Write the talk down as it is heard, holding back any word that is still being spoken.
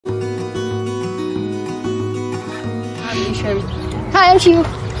compilation. Hi, I'm Chiu.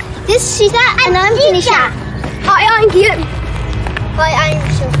 This is Sita and I'm Tanisha. Hi, I'm Kian. Hi, I'm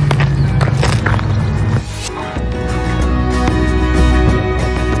Yusuf.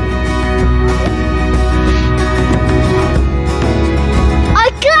 I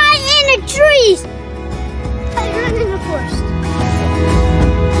climb in the trees. I run in the forest.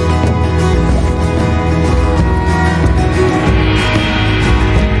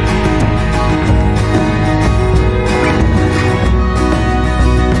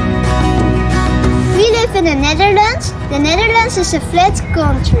 In the Netherlands. The Netherlands is a flat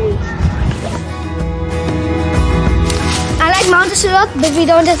country. I like mountains a lot, but we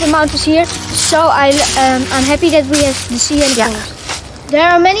don't have the mountains here, so I'm happy that we have the sea and the forest. There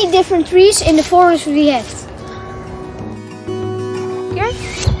are many different trees in the forest we have. Okay.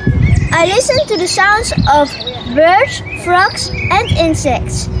 I listen to the sounds of birds, frogs and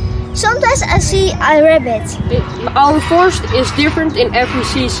insects. Sometimes I see a rabbit. Our forest is different in every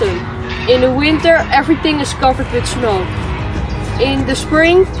season. In the winter, everything is covered with snow. In the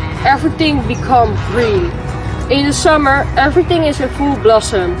spring, everything becomes green. In the summer, everything is in full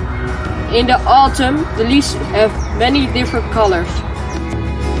blossom. In the autumn, the leaves have many different colors.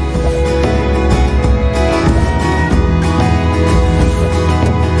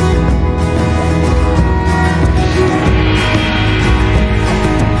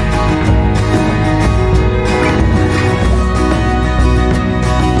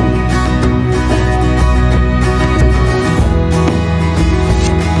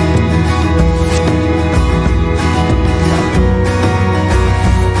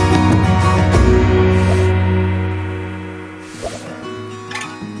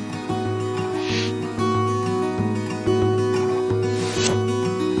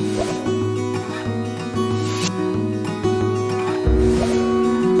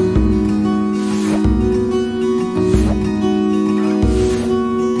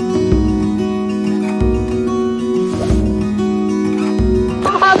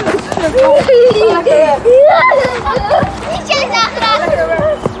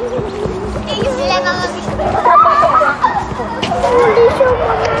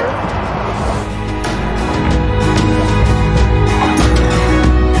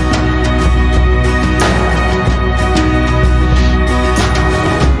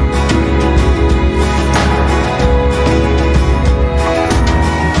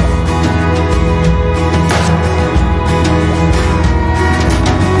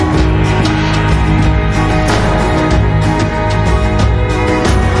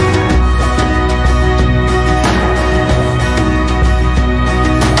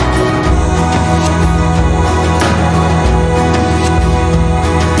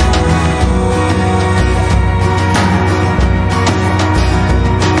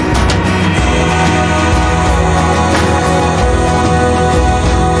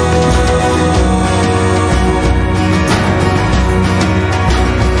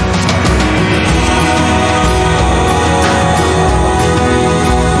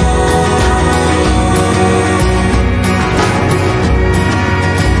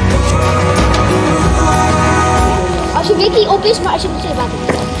 Als je wiki op is, maar als je